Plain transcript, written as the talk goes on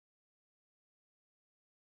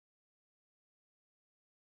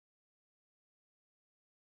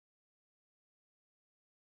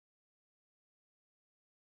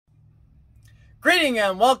Greeting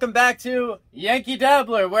and welcome back to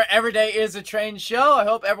Yankeedabbler, where every day is a train show. I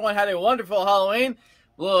hope everyone had a wonderful Halloween.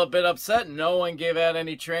 A little bit upset, no one gave out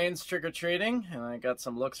any trains trick-or-treating, and I got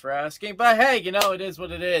some looks for asking. But hey, you know, it is what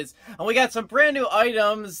it is. And we got some brand new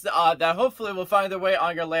items that hopefully will find their way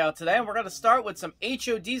on your layout today. And we're going to start with some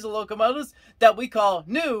HO diesel locomotives that we call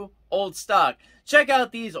new old stock. Check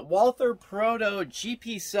out these WalthersProto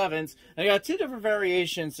GP7s. I got two different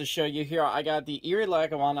variations to show you here. I got the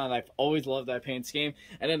Erie-Lackawanna, and I've always loved that paint scheme.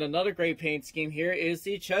 And then another great paint scheme here is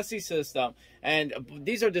the Chessie System. And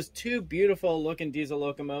these are just two beautiful looking diesel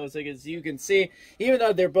locomotives. Like as you can see, even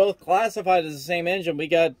though they're both classified as the same engine, we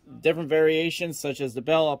got different variations such as the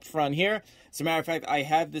bell up front here. As a matter of fact, I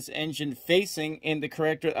have this engine facing in the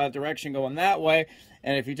correct direction going that way.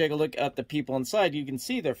 And if you take a look at the people inside, you can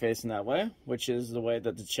see they're facing that way, which is the way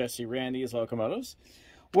that the Chessie ran these locomotives.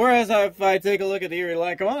 Whereas if I take a look at the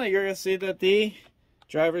Erie-Lackawanna, you're going to see that the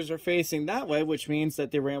drivers are facing that way, which means that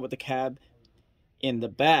they ran with the cab in the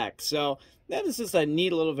back. So that is just a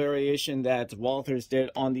neat little variation that Walthers did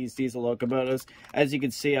on these diesel locomotives. As you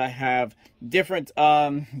can see, I have different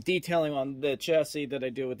detailing on the chassis that I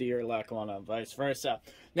do with the Erie-Lackawanna and vice versa.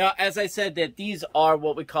 Now, as I said, that these are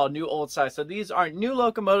what we call new old size. So these aren't new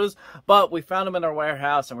locomotives, but we found them in our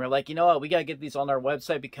warehouse, and we're like, you know what, we got to get these on our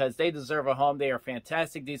website because they deserve a home. They are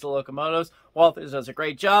fantastic diesel locomotives. Walthers does a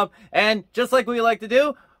great job, and just like we like to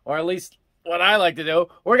do, or at least what I like to do,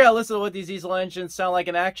 we're going to listen to what these diesel engines sound like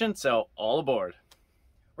in action, so all aboard.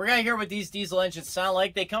 We're going to hear what these diesel engines sound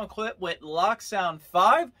like. They come equipped with Lock Sound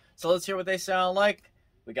 5, so let's hear what they sound like.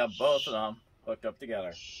 We got both of them hooked up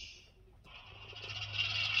together.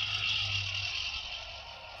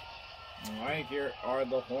 All right, here are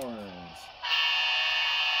the horns.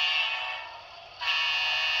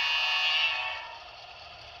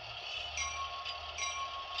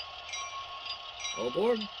 All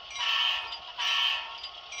aboard.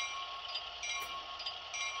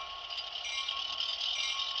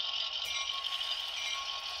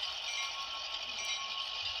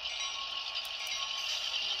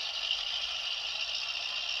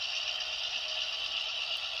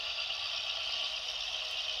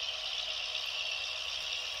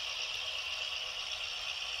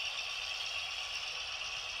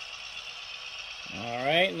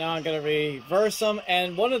 Alright, now I'm going to reverse them,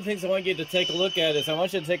 and one of the things I want you to take a look at is I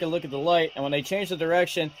want you to take a look at the light, and when they change the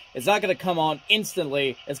direction, it's not going to come on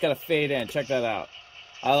instantly, it's going to fade in. Check that out.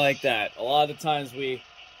 I like that. A lot of times we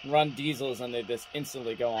run diesels and they just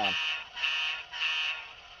instantly go on.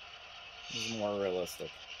 This is more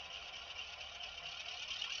realistic.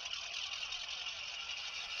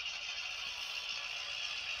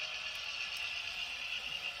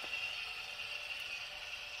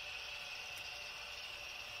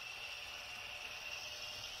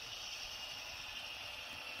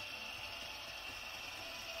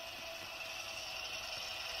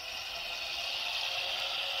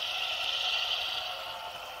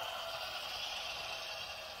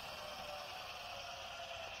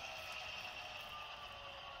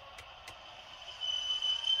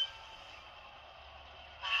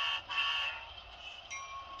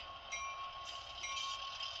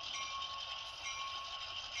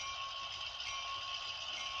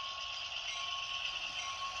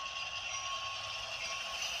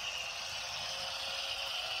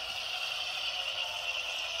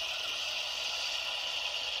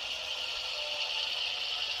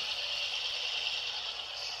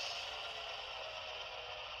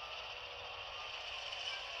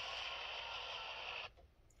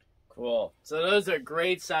 Cool. So those are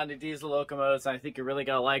great sounding diesel locomotives, and I think you're really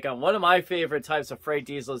going to like them. One of my favorite types of freight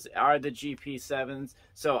diesels are the GP7s,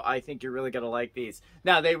 so I think you're really going to like these.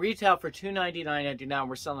 Now, they retail for $299.99, and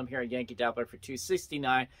we're selling them here at Yankeedabbler for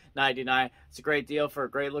 $269.99. It's a great deal for a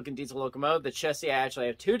great-looking diesel locomotive. The Chessie, I actually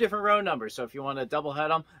have two different road numbers, so if you want to double head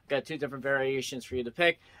them, I've got two different variations for you to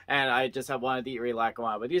pick, and I just have one of the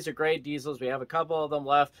Erie-Lackawanna. But these are great diesels. We have a couple of them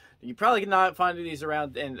left. You probably cannot find these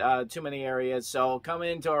around in too many areas, so come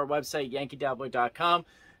into our website, Yankeedabbler.com,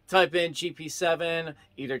 type in GP7,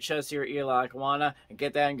 either Chessie or Erie-Lackawanna, and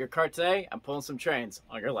get that in your cart today and pull some trains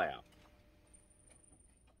on your layout.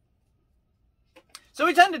 So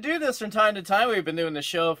we tend to do this from time to time. We've been doing the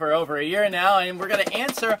show for over a year now, and we're going to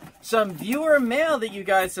answer some viewer mail that you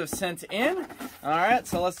guys have sent in. All right,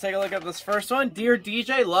 so let's take a look at this first one. Dear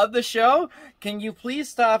DJ, love the show. Can you please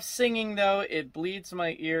stop singing, though? It bleeds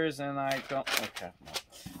my ears, and I don't... Okay.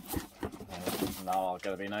 No, I'll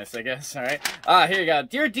gotta be nice, I guess. All right. Here you go.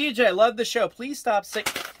 Dear DJ, love the show. Please stop singing.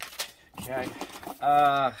 Okay.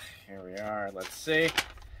 Here we are. Let's see.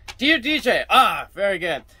 Dear DJ. Very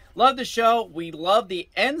good. Love the show. We love the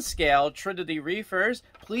N scale TrinityRail.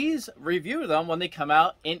 please review them when they come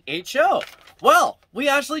out in HO. Well, we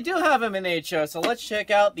actually do have them in HO, so let's check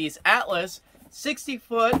out these Atlas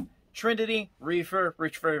 60-foot Trinity Reefer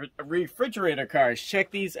refrigerator cars.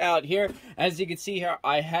 Check these out here. As you can see here,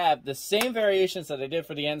 I have the same variations that I did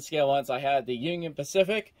for the N scale ones. I had the Union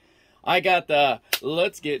Pacific. I got the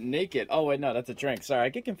Let's Get Naked. Oh, wait, no, that's a drink. Sorry, I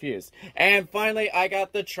get confused. And finally, I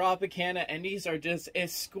got the Tropicana, and these are just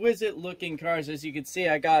exquisite looking cars. As you can see,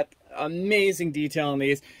 I got amazing detail on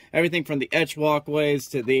these. Everything from the etch walkways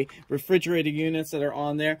to the refrigerator units that are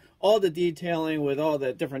on there. All the detailing with all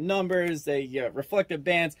the different numbers, the reflective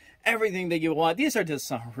bands, everything that you want. These are just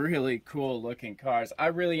some really cool looking cars. I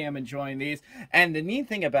really am enjoying these. And the neat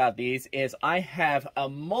thing about these is I have a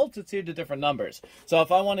multitude of different numbers. So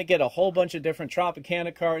if I want to get a whole bunch of different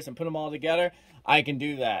Tropicana cars and put them all together, I can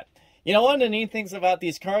do that. You know, one of the neat things about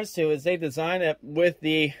these cars, too, is they design it with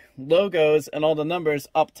the logos and all the numbers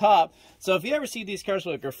up top. So if you ever see these cars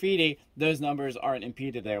with graffiti, those numbers aren't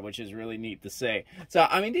impeded there, which is really neat to see. So,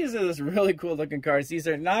 I mean, these are just really cool-looking cars. These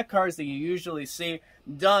are not cars that you usually see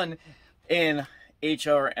done in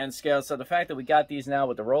HO or N scale. So the fact that we got these now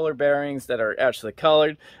with the roller bearings that are actually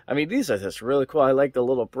colored, I mean, these are just really cool. I like the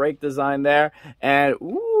little brake design there. And,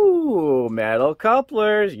 ooh, metal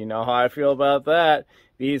couplers. You know how I feel about that.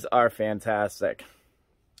 These are fantastic.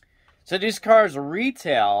 So these cars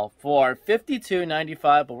retail for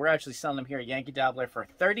 $52.95, but we're actually selling them here at Yankeedabbler for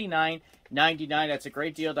 $39.99. That's a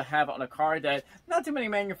great deal to have on a car that not too many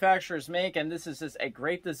manufacturers make, and this is just a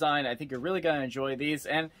great design. I think you're really going to enjoy these.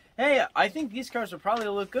 And hey, I think these cars would probably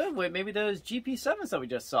look good with maybe those GP7s that we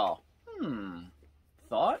just saw.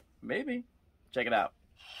 Thought? Maybe. Check it out.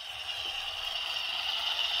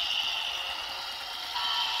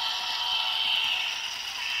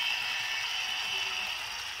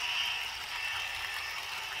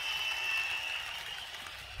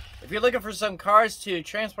 If you're looking for some cars to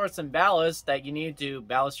transport some ballast that you need to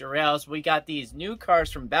ballast your rails, we got these new cars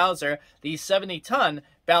from Bowser, these 70-ton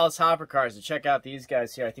ballast hopper cars. And check out these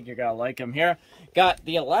guys here. I think you're going to like them here. Got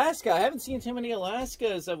the Alaska. I haven't seen too many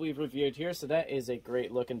Alaskas that we've reviewed here, so that is a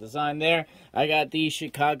great looking design there. I got the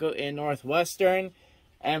Chicago and Northwestern.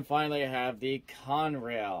 And finally, I have the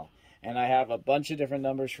Conrail. And I have a bunch of different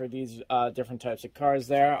numbers for these different types of cars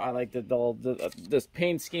there. I like the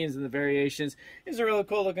paint schemes and the variations. These are really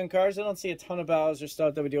cool looking cars. I don't see a ton of ballast or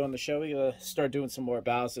stuff that we do on the show. We gotta start doing some more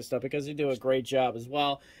ballast and stuff because they do a great job as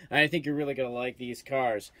well. And I think you're really gonna like these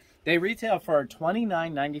cars. They retail for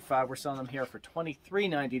 $29.95. We're selling them here for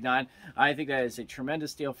 $23.99. I think that is a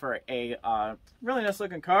tremendous deal for a really nice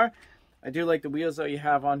looking car. I do like the wheels that you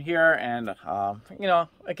have on here, and you know,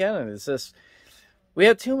 again, it's just, we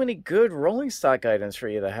have too many good rolling stock items for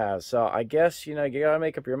you to have. So I guess, you know, you got to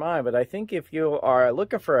make up your mind. But I think if you are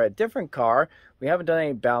looking for a different car, we haven't done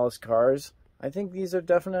any ballast cars, I think these are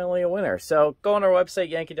definitely a winner. So go on our website,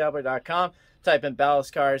 Yankeedabbler.com, type in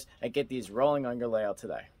ballast cars, and get these rolling on your layout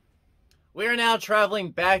today. We are now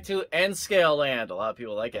traveling back to N-Scale land. A lot of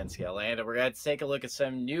people like N-Scale land. And we're going to take a look at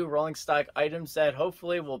some new rolling stock items that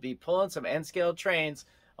hopefully will be pulling some N-Scale trains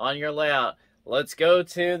on your layout. Let's go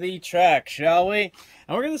to the track, shall we?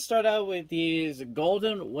 And we're going to start out with these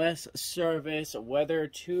Golden West Service weather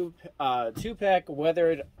two-pack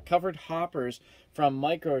weathered covered hoppers from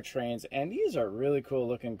Micro Trains. And these are really cool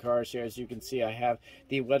looking cars here. As you can see, I have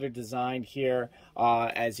the weather design here.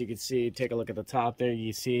 As you can see, take a look at the top there.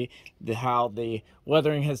 You see how the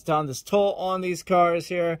weathering has done this toll on these cars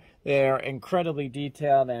here. They're incredibly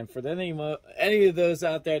detailed, and for any of those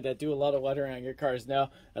out there that do a lot of weathering on your cars know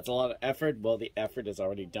that's a lot of effort. Well, the effort is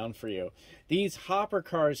already done for you. These hopper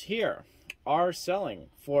cars here are selling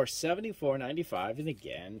for $74.95, and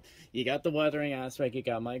again, you got the weathering aspect, you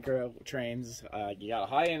got Micro Trains, you got a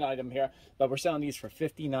high-end item here, but we're selling these for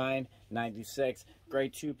 $59.96.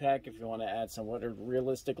 Great two-pack if you want to add some weathered,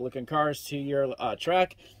 realistic-looking cars to your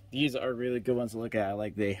truck. These are really good ones to look at. I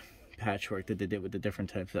like the patchwork that they did with the different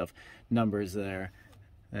types of numbers there.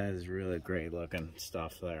 That is really great looking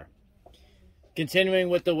stuff there. Continuing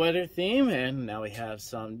with the weather theme, and now we have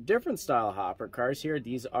some different style hopper cars here.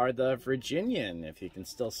 These are the Virginian, if you can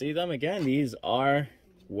still see them. Again, these are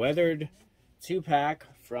weathered two-pack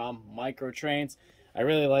from Micro Trains. I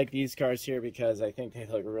really like these cars here because I think they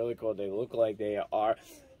look really cool. They look like they are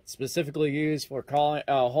specifically used for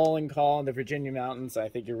hauling coal in the Virginia mountains. I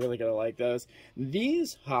think you're really going to like those.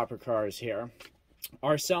 These hopper cars here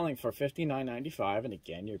are selling for $59.95, and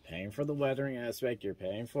again, you're paying for the weathering aspect, you're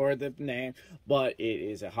paying for the name, but it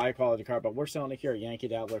is a high quality car. But we're selling it here at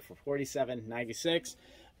Yankeedabbler for $47.96.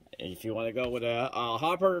 If you want to go with a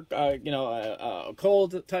hopper, a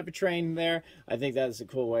cold type of train there, I think that is a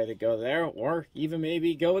cool way to go there. Or even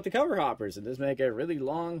maybe go with the cover hoppers and just make a really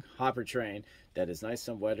long hopper train that is nice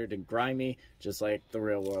and weathered and grimy, just like the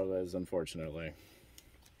real world is, unfortunately.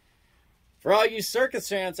 For all you circus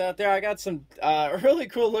fans out there, I got some really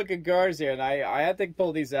cool looking cars here, and I had to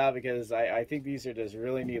pull these out because I think these are just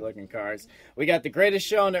really neat looking cars. We got the greatest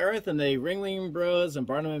show on the earth and the Ringling Bros and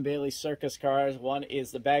Barnum and Bailey circus cars. One is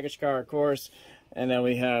the baggage car, of course, and then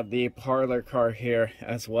we have the parlor car here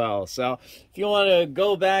as well. So if you want to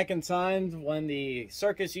go back in time when the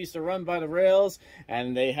circus used to run by the rails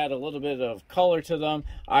and they had a little bit of color to them,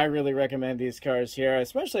 I really recommend these cars here,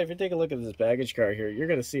 especially if you take a look at this baggage car here. You're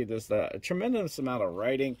going to see this tremendous amount of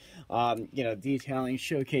writing, detailing,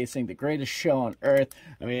 showcasing the greatest show on earth.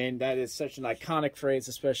 I mean, that is such an iconic phrase,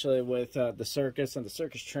 especially with the circus, and the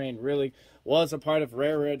circus train really was a part of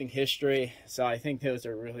railroading history. So I think those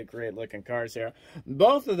are really great looking cars here.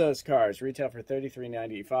 Both of those cars retail for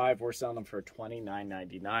 $33.95. We're selling them for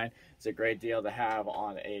 $29.99. It's a great deal to have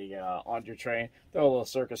on your train. Throw a little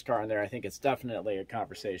circus car in there. I think it's definitely a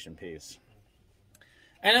conversation piece.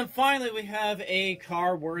 And then finally, we have a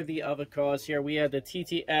car worthy of a cause here. We have the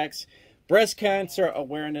TPIX Breast Cancer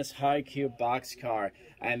Awareness High Cube Boxcar,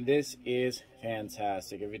 and this is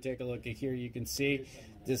fantastic. If you take a look at here, you can see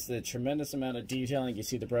just the tremendous amount of detailing. You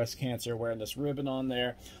see the breast cancer awareness ribbon on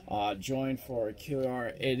there, join for a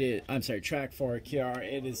QR. Track for a QR.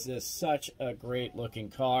 It is just such a great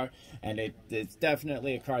looking car, and it's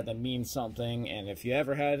definitely a car that means something. And if you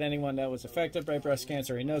ever had anyone that was affected by breast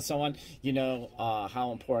cancer, you know someone, you know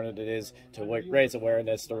how important it is to raise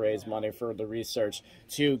awareness, to raise money for the research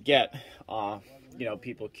to get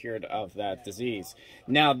people cured of that disease.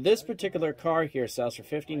 Now, this particular car here sells for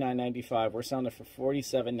 $59.95. We're selling it for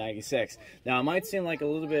 $47.96. Now, it might seem like a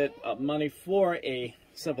little bit of money for a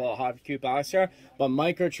simple hot cube boxcar, but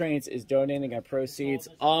Microtrains is donating our proceeds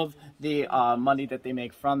of the money that they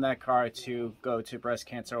make from that car to go to breast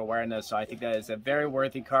cancer awareness. So I think that is a very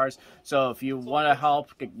worthy cause. So if you want to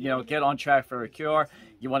help, get on track for a cure,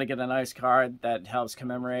 you want to get a nice car that helps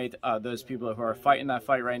commemorate those people who are fighting that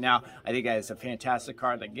fight right now, I think that is a fantastic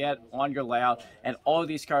car to get on your layout. And all of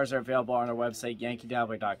these cars are available on our website,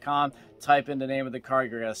 Yankeedabbler.com. Type in the name of the car,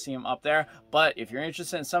 you're going to see them up there. But if you're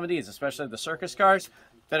interested in some of these, especially the circus cars,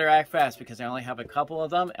 better act fast because I only have a couple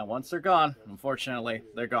of them, and once they're gone, unfortunately,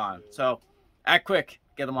 they're gone. So act quick,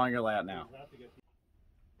 get them on your layout now.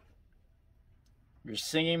 You're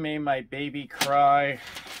singing me my baby cry.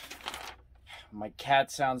 My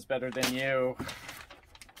cat sounds better than you.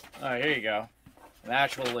 Oh, here you go. An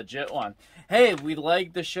actual legit one. Hey, we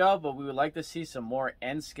like the show, but we would like to see some more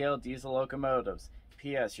N-scale diesel locomotives.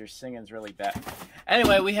 P.S. Your singing's really bad.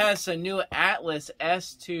 Anyway, we have some new Atlas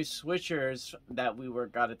S2 switchers that we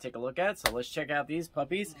got to take a look at. So let's check out these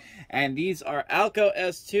puppies. And these are Alco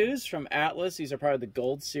S2s from Atlas. These are part of the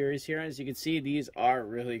Gold series here. As you can see, these are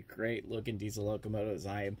really great looking diesel locomotives.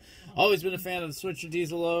 I have always been a fan of the switcher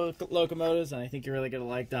diesel locomotives, and I think you're really going to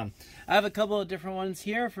like them. I have a couple of different ones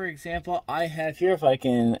here. For example, I have here, if I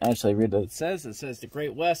can actually read what it says the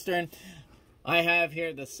Great Western. I have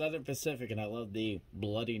here the Southern Pacific, and I love the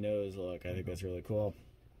bloody nose look. I think that's really cool.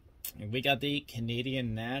 And we got the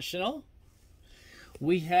Canadian National.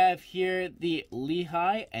 We have here the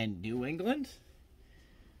Lehigh and New England.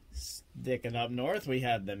 Sticking up north, we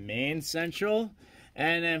have the Maine Central.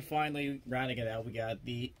 And then finally, rounding it out, we got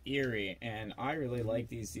the Erie. And I really like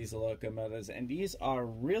these diesel locomotives. And these are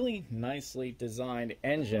really nicely designed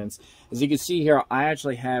engines. As you can see here, I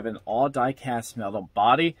actually have an all die-cast metal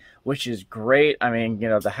body, which is great. I mean,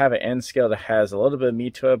 to have an N scale that has a little bit of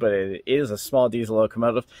meat to it, but it is a small diesel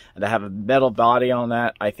locomotive. And to have a metal body on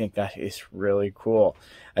that, I think that is really cool.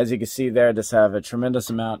 As you can see there, just have a tremendous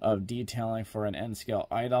amount of detailing for an N scale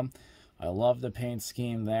item. I love the paint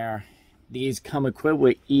scheme there. These come equipped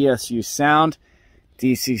with ESU sound,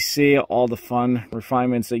 DCC, all the fun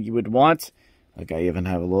refinements that you would want. Like I even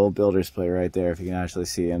have a little builder's plate right there if you can actually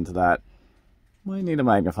see into that. Might need a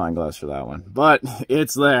magnifying glass for that one, but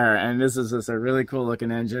it's there, and this is just a really cool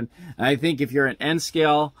looking engine. And I think if you're an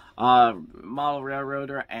N-scale model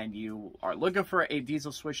railroader and you are looking for a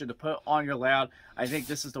diesel switcher to put on your layout, I think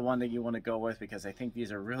this is the one that you want to go with because I think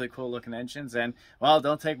these are really cool looking engines. And, well,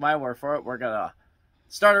 don't take my word for it. We're going to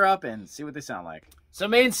start her up and see what they sound like. So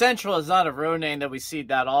Maine Central is not a road name that we see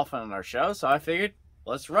that often on our show, so I figured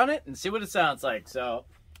let's run it and see what it sounds like. So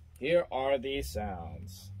here are the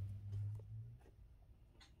sounds.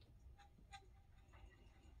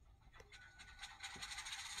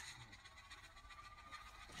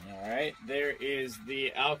 All right, there is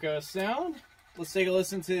the Alco sound. Let's take a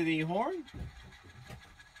listen to the horn.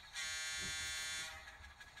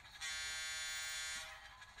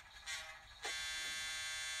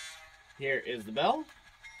 Here is the bell.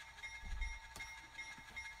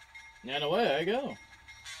 And away I go.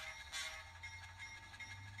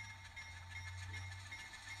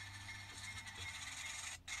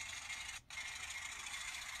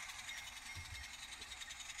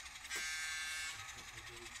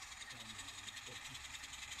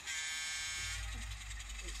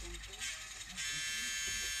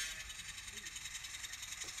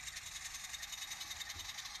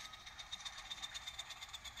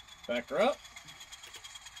 Back her up.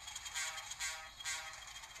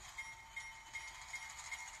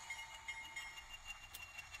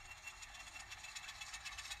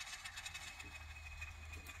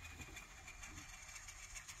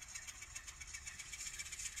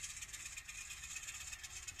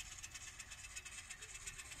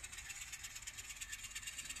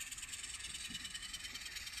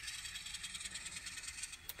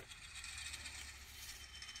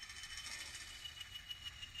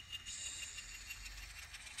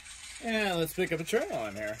 And let's pick up a trail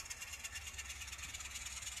on here.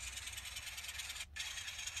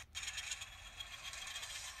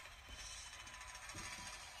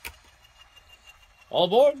 All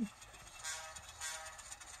aboard.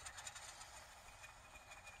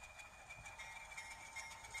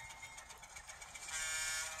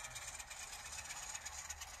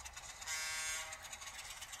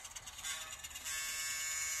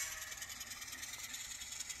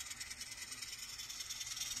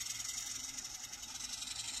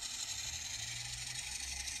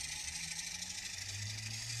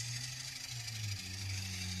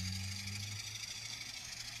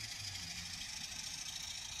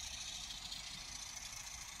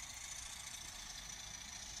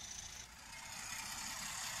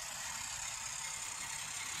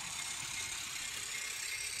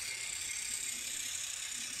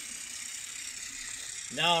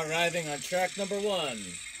 Now arriving on track number 1.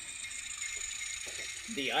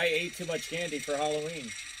 The I ate too much candy for Halloween.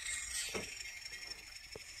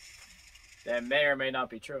 That may or may not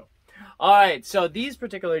be true. Alright, so these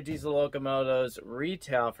particular diesel locomotives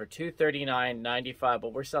retail for $239.95,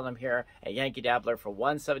 but we're selling them here at Yankeedabbler for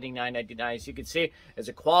 $179.99. As you can see, it's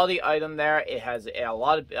a quality item there. It has a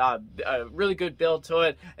lot of a really good build to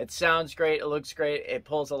it. It sounds great. It looks great. It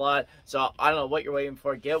pulls a lot. So I don't know what you're waiting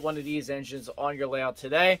for. Get one of these engines on your layout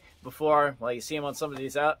today before, well, you see them on some of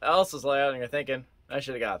these else's layout and you're thinking, I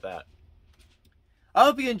should have got that. I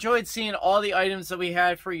hope you enjoyed seeing all the items that we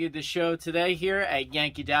had for you to show today here at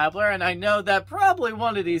Yankeedabbler, and I know that probably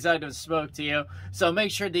one of these items spoke to you, so make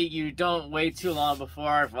sure that you don't wait too long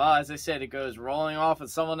before, well, as I said, it goes rolling off with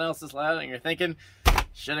someone else's layout and you're thinking,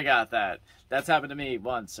 should have got that. That's happened to me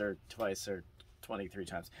once or twice or 23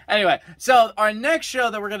 times. Anyway, so our next show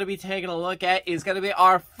that we're going to be taking a look at is going to be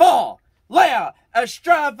our fall layout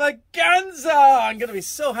extravaganza. I'm going to be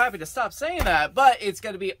so happy to stop saying that, but it's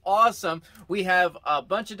going to be awesome. We have a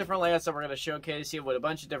bunch of different layouts that we're going to showcase you with a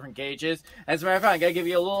bunch of different gauges. As a matter of fact, I'm going to give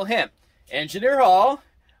you a little hint. Engineer Hall,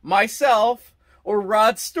 myself, or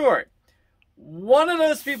Rod Stewart. One of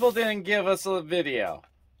those people didn't give us a video.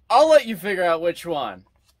 I'll let you figure out which one.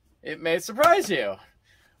 It may surprise you,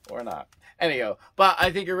 or not. Anyhow, but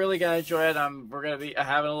I think you're really going to enjoy it. We're going to be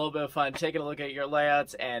having a little bit of fun, taking a look at your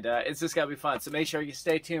layouts, and it's just going to be fun. So make sure you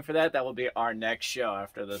stay tuned for that. That will be our next show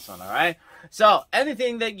after this one, all right? So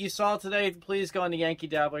anything that you saw today, please go on to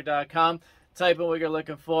Yankeedabbler.com. Type in what you're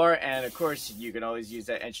looking for, and of course, you can always use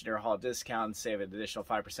that Engineer Hall discount and save an additional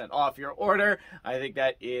 5% off your order. I think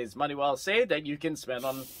that is money well saved that you can spend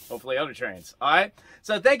on, hopefully, other trains. All right?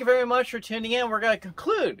 So thank you very much for tuning in. We're going to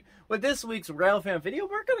conclude with this week's Railfan video.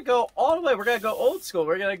 We're going to go all the way. We're going to go old school.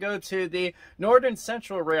 We're going to go to the Northern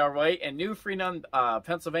Central Railway in New Freedom,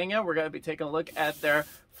 Pennsylvania. We're going to be taking a look at their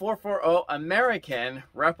 440 American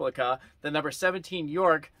replica, the number 17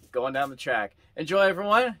 York, going down the track. Enjoy,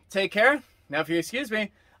 everyone. Take care. Now, if you excuse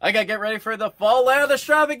me, I gotta get ready for the fall layout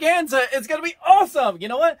extravaganza. It's gonna be awesome. You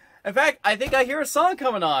know what? In fact, I think I hear a song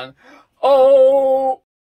coming on. Oh.